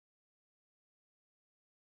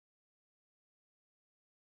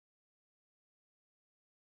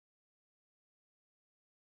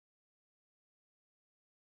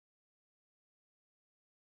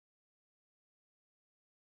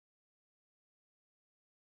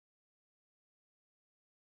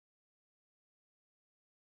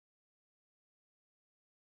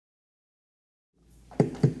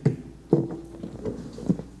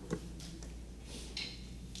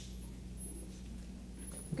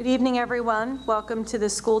Good evening, everyone. Welcome to the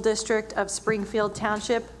School District of Springfield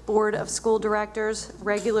Township Board of School Directors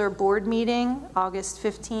regular board meeting, August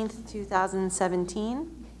 15th,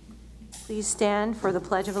 2017. Please stand for the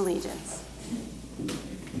Pledge of Allegiance. I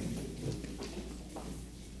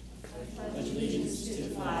pledge allegiance to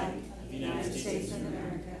the flag of the United States of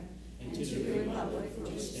America and to the republic for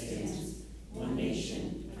which it stands, one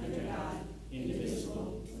nation, under God,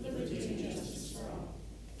 indivisible, with liberty and justice for all.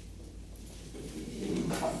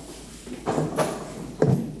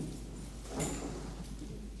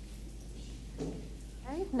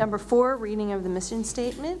 Okay, number 4, reading of the mission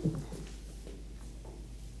statement.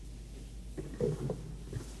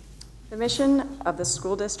 The mission of the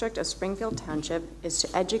School District of Springfield Township is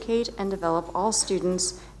to educate and develop all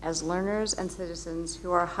students as learners and citizens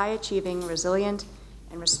who are high-achieving, resilient,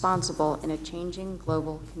 and responsible in a changing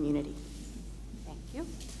global community. Thank you.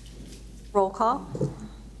 Roll call.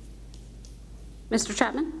 Mr.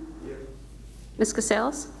 Chapman? Here. Ms.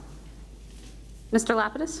 Casales? Mr.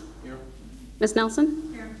 Lapidus? Here. Ms.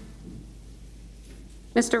 Nelson? Here.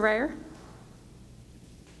 Mr. Rayer?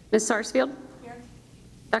 Ms. Sarsfield? Here.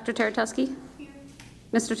 Dr. Teretusky? Here.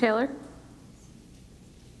 Mr. Taylor?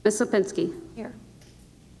 Ms. Lipinski? Here.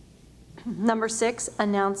 Number 6,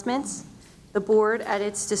 announcements. The board, at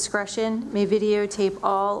its discretion, may videotape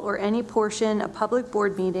all or any portion of public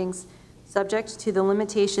board meetings subject to the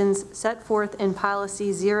limitations set forth in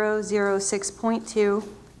Policy 006.2,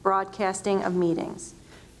 broadcasting of meetings.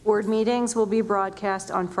 Board meetings will be broadcast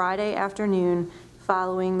on Friday afternoon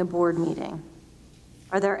following the board meeting.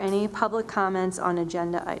 Are there any public comments on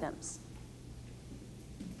agenda items?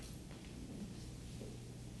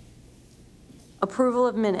 Approval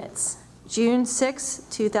of minutes. June 6,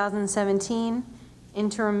 2017,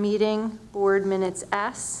 interim meeting, board minutes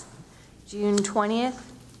S. June 20th,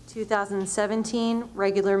 2017,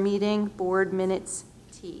 regular meeting, board minutes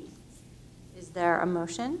T. Is there a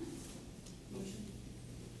motion? Motion.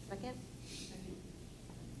 Second? Second.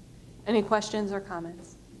 Any questions or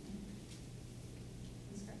comments?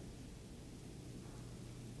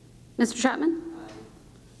 Mr. Chapman?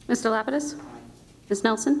 Aye. Mr. Lapidus? Aye. Ms.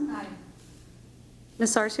 Nelson? Aye.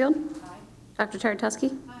 Ms. Sarsfield? Aye. Dr.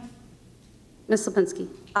 Teretusky? Aye. Ms. Lipinski?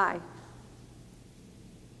 Aye.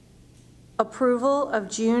 Approval of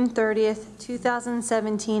June 30th,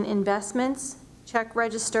 2017 investments, check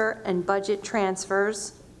register, and budget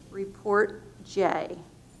transfers, report J.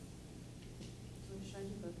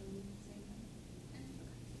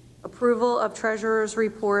 Approval of treasurer's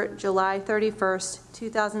report, July 31st,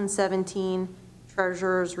 2017,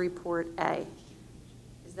 treasurer's report A.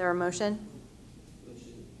 Is there a motion?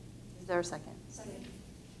 Motion. Is there a second? Second.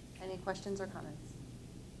 Any questions or comments?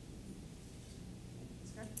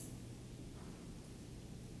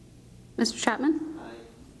 Mr. Chapman? Aye.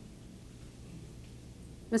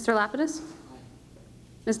 Mr. Lapidus? Aye.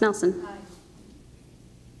 Ms. Nelson? Aye.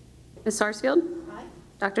 Ms. Sarsfield? Aye.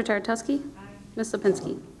 Dr. Teretusky? Aye. Ms.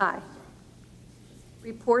 Lipinski? Aye.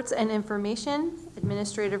 Reports and information,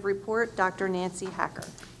 administrative report, Dr. Nancy Hacker.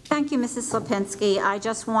 Thank you, Mrs. Lipinski. I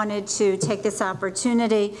just wanted to take this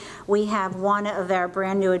opportunity. We have one of our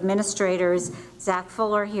brand new administrators, Zach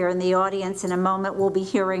Fuller, here in the audience. In a moment, we'll be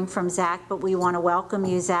hearing from Zach, but we want to welcome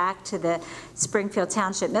you, Zach, to the Springfield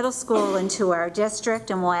Township Middle School and to our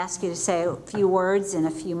district, and we'll ask you to say a few words in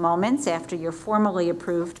a few moments after you're formally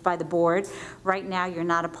approved by the board. Right now, you're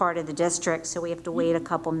not a part of the district, so we have to wait a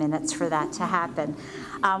couple minutes for that to happen.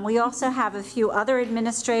 We also have a few other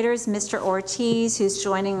administrators. Mr. Ortiz, who's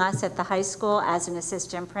joining us at the high school as an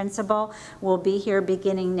assistant principal, will be here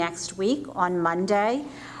beginning next week on Monday.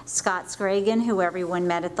 Scott Scragan, who everyone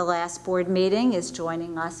met at the last board meeting, is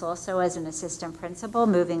joining us also as an assistant principal,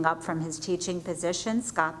 moving up from his teaching position.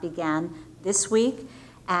 Scott began this week.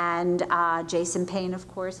 And Jason Payne, of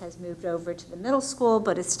course, has moved over to the middle school,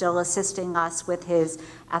 but is still assisting us with his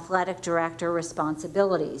athletic director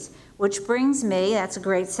responsibilities. Which brings me, that's a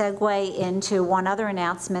great segue into one other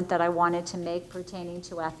announcement that I wanted to make pertaining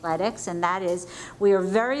to athletics, and that is we are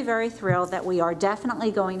very, very thrilled that we are definitely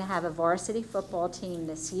going to have a varsity football team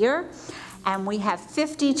this year. And we have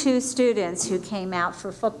 52 students who came out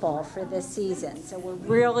for football for this season. So we're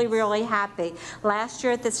really, really happy. Last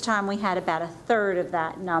year at this time, we had about a third of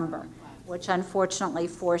that number, which unfortunately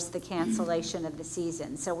forced the cancellation of the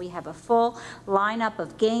season. So we have a full lineup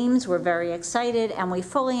of games. We're very excited, and we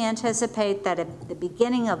fully anticipate that at the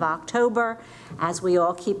beginning of October, as we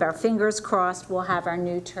all keep our fingers crossed, we'll have our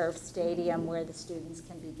new turf stadium where the students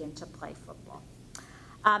can begin to play football.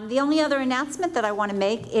 The only other announcement that I want to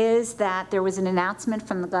make is that there was an announcement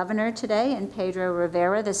from the governor today and Pedro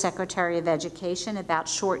Rivera, the Secretary of Education, about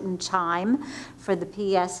shortened time for the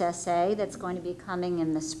PSSA that's going to be coming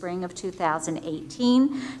in the spring of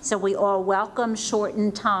 2018. So we all welcome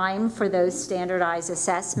shortened time for those standardized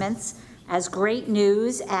assessments as great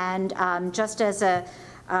news. And just as a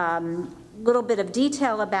little bit of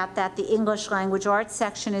detail about that, the English language arts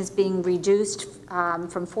section is being reduced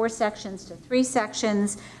from 4 sections to 3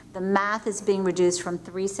 sections. The math is being reduced from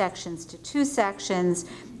 3 sections to 2 sections.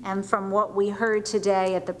 And from what we heard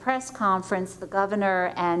today at the press conference, the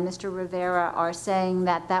governor and Mr. Rivera are saying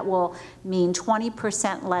that that will mean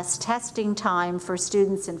 20% less testing time for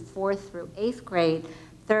students in 4th through 8th grade.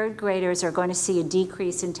 3rd graders are going to see a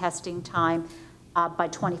decrease in testing time by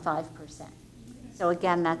 25%. So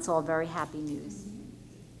again, that's all very happy news.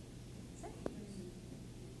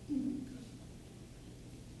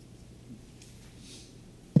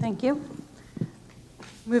 Thank you.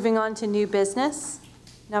 Moving on to new business.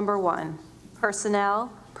 Number 1,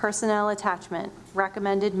 personnel attachment,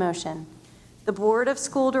 recommended motion. The Board of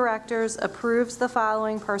School Directors approves the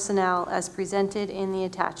following personnel as presented in the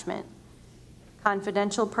attachment: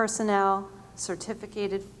 confidential personnel,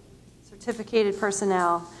 certificated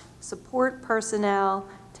personnel, support personnel,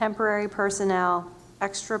 temporary personnel,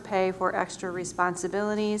 extra pay for extra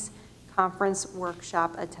responsibilities, conference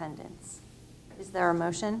workshop attendance. Is there a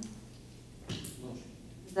motion? Motion.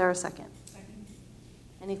 Is there a second? Second.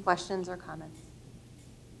 Any questions or comments?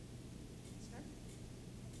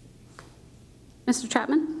 Mr.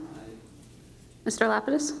 Chapman? Aye. Mr.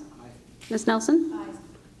 Lapidus? Aye. Ms. Nelson? Aye.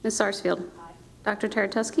 Ms. Sarsfield? Aye. Dr.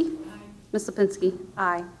 Teretuski? Aye. Ms. Lipinski?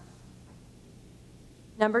 Aye.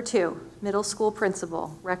 Number 2, middle school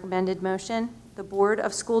principal, recommended motion. The Board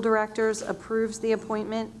of School Directors approves the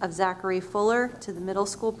appointment of Zachary Fuller to the middle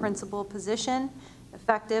school principal position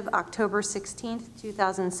effective October 16th,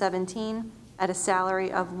 2017 at a salary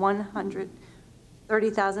of $130,000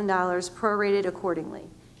 prorated accordingly.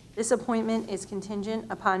 This appointment is contingent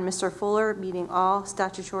upon Mr. Fuller meeting all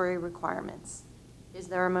statutory requirements. Is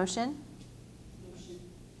there a motion? Motion.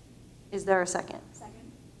 Is there a second?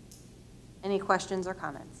 Second. Any questions or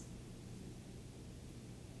comments?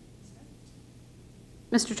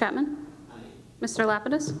 Mr. Chapman? Aye. Mr.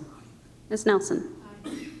 Lapidus? Ms. Nelson?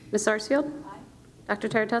 Aye. Ms. Sarsfield? Aye. Dr.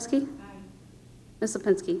 Teretuski? Aye. Ms.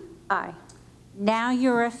 Lipinski? Aye. Now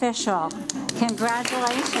you're official.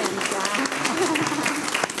 Congratulations, Zach.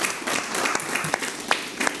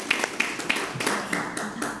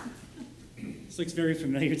 This looks very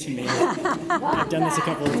familiar to me. I've done this a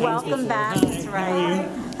couple of times Welcome before. back. Hi, That's how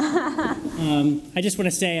are you? I just want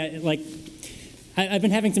to say, I've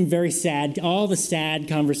been having some very sad, all the sad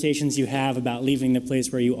conversations you have about leaving the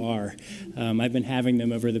place where you are. I've been having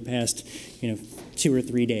them over the past, 2 or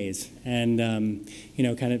 3 days. And,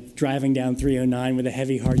 kind of driving down 309 with a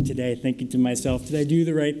heavy heart today, thinking to myself, did I do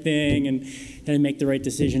the right thing? And did I make the right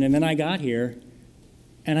decision? And then I got here,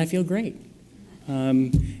 and I feel great.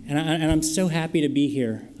 And I'm so happy to be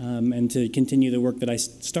here and to continue the work that I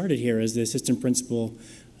started here as the assistant principal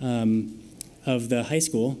of the high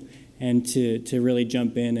school, and to really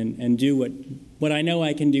jump in and do what I know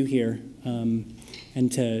I can do here,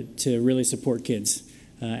 and to really support kids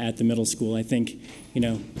at the middle school. I think,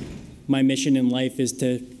 my mission in life is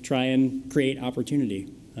to try and create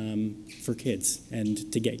opportunity for kids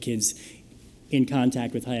and to get kids in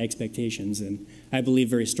contact with high expectations, and I believe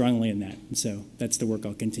very strongly in that, and so that's the work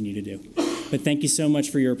I'll continue to do. But thank you so much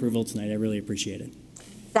for your approval tonight. I really appreciate it.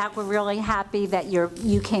 Zach, we're really happy that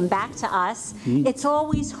you came back to us. It's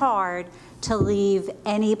always hard to leave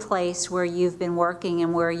any place where you've been working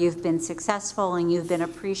and where you've been successful and you've been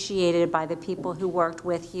appreciated by the people who worked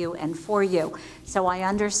with you and for you. So I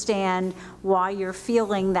understand why you're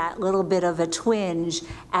feeling that little bit of a twinge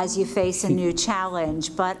as you face a new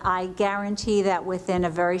challenge, but I guarantee that within a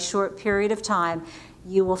very short period of time,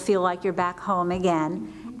 you will feel like you're back home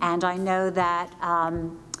again. And I know that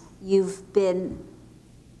you've been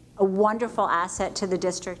a wonderful asset to the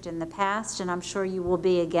district in the past, and I'm sure you will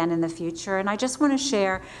be again in the future. And I just want to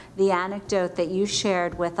share the anecdote that you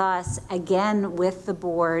shared with us, again with the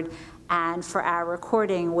board and for our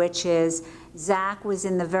recording, which is Zach was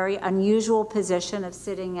in the very unusual position of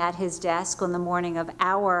sitting at his desk on the morning of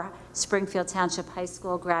our Springfield Township High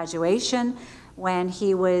School graduation when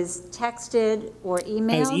he was texted or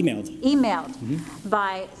emailed? I was emailed.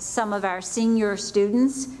 By some of our senior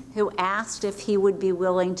students who asked if he would be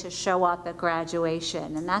willing to show up at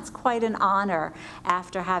graduation. And that's quite an honor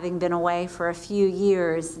after having been away for a few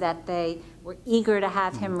years, that they were eager to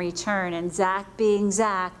have him return. And Zach being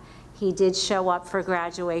Zach, he did show up for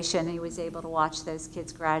graduation, and he was able to watch those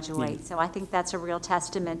kids graduate. Yeah. So I think that's a real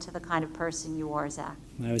testament to the kind of person you are, Zach.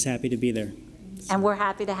 I was happy to be there. And we're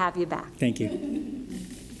happy to have you back. Thank you.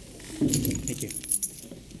 Thank you.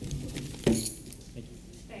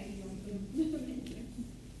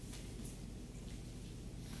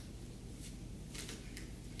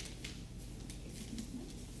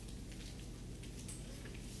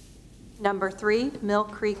 Number 3, Mill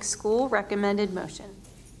Creek School, recommended motion.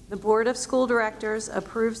 The Board of School Directors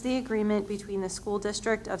approves the agreement between the School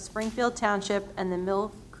District of Springfield Township and the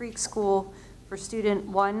Mill Creek School for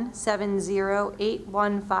student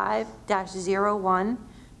 170815-01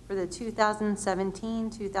 for the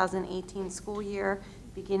 2017-2018 school year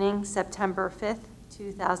beginning September 5th,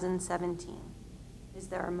 2017. Is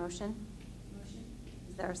there a motion? Motion.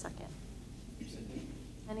 Is there a second? Second.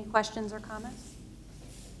 Any questions or comments?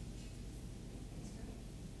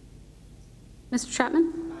 Mr.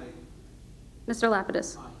 Chapman? Aye. Mr.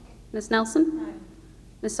 Lapidus? Aye. Ms. Nelson? Aye.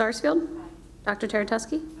 Ms. Sarsfield? Aye. Dr.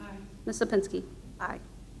 Teretuski? Aye. Ms. Lipinski? Aye.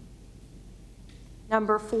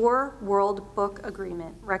 Number 4, World Book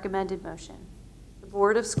Agreement, recommended motion. The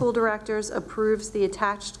Board of School Directors approves the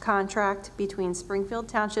attached contract between Springfield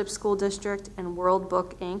Township School District and World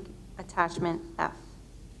Book, Inc., attachment F.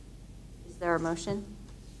 Is there a motion?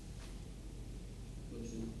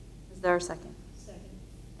 Motion. Is there a second? Second.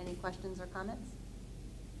 Any questions or comments?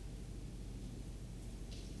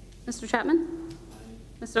 Mr. Chapman? Aye.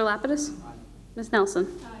 Mr. Lapidus? Aye. Ms. Nelson?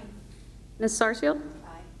 Aye. Ms. Sarsfield?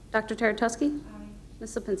 Aye. Dr. Teretuski? Aye.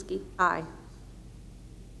 Ms. Lipinski? Aye.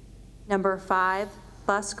 Number 5,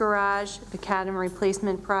 Bus Garage Macadam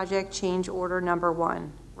Replacement Project Change Order Number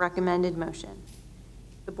 1, recommended motion.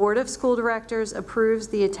 The Board of School Directors approves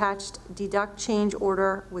the attached deduct change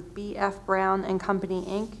order with B.F. Brown and Company,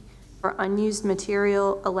 Inc. for unused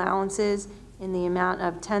material allowances in the amount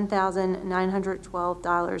of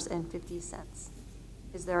 $10,912.50.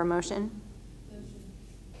 Is there a motion? Motion.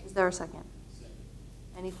 Is there a second? Second.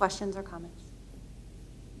 Any questions or comments?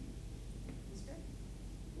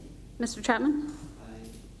 Mr. Chapman? Aye.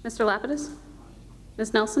 Mr. Lapidus? Aye.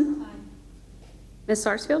 Ms. Nelson? Aye. Ms.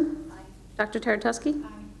 Sarsfield? Aye. Dr. Teretuski? Aye.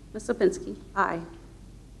 Ms. Lipinski? Aye.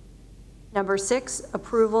 Number 6,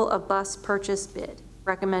 approval of bus purchase bid,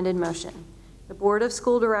 recommended motion. The Board of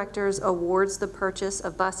School Directors awards the purchase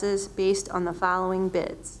of buses based on the following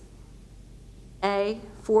bids. A,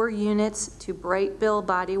 4 units to Bright Bill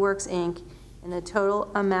Body Works, Inc. in a total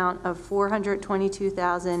amount of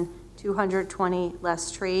 $422,220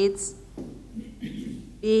 less trades.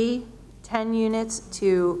 B, 10 units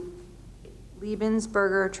to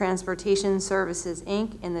Liebensberger Transportation Services,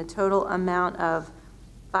 Inc. in the total amount of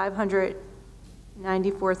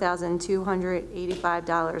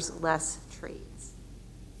 $594,285 less trades.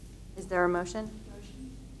 Is there a motion?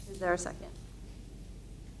 Motion. Is there a second?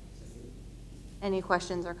 Second. Any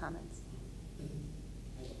questions or comments?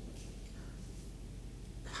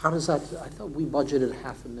 How does that, I thought we budgeted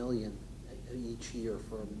 $500,000 each year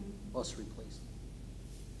for bus replacement.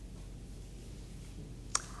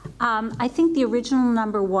 I think the original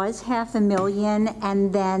number was $500,000,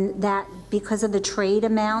 and then that, because of the trade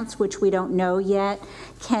amounts, which we don't know yet,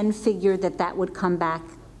 Ken figured that that would come back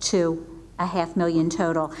to $500,000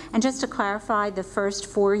 total. And just to clarify, the first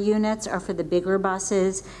 4 units are for the bigger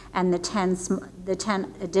buses, and the 10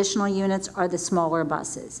 additional units are the smaller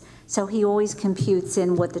buses. So he always computes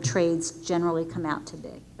in what the trades generally come out to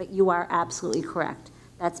be. But you are absolutely correct.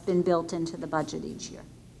 That's been built into the budget each year.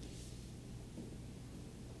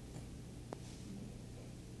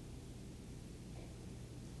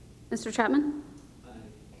 Mr. Chapman? Aye.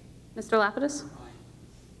 Mr. Lapidus? Aye.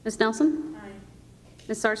 Ms. Nelson? Aye.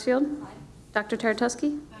 Ms. Sarsfield? Aye. Dr.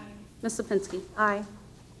 Teretuski? Aye. Ms. Lipinski? Aye.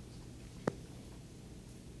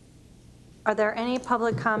 Are there any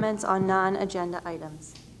public comments on non-agenda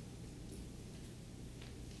items?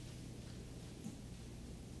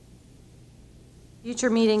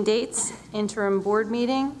 Future meeting dates: interim board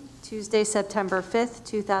meeting, Tuesday, September 5th,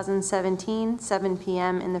 2017, 7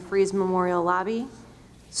 p.m. in the Freeze Memorial Lobby.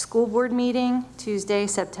 School board meeting, Tuesday,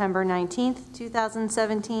 September 19th,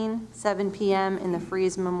 2017, 7 p.m. in the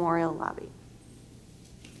Freeze Memorial Lobby.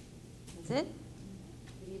 That's it.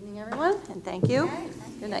 Good evening, everyone, and thank you.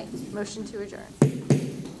 Good night. Motion to adjourn.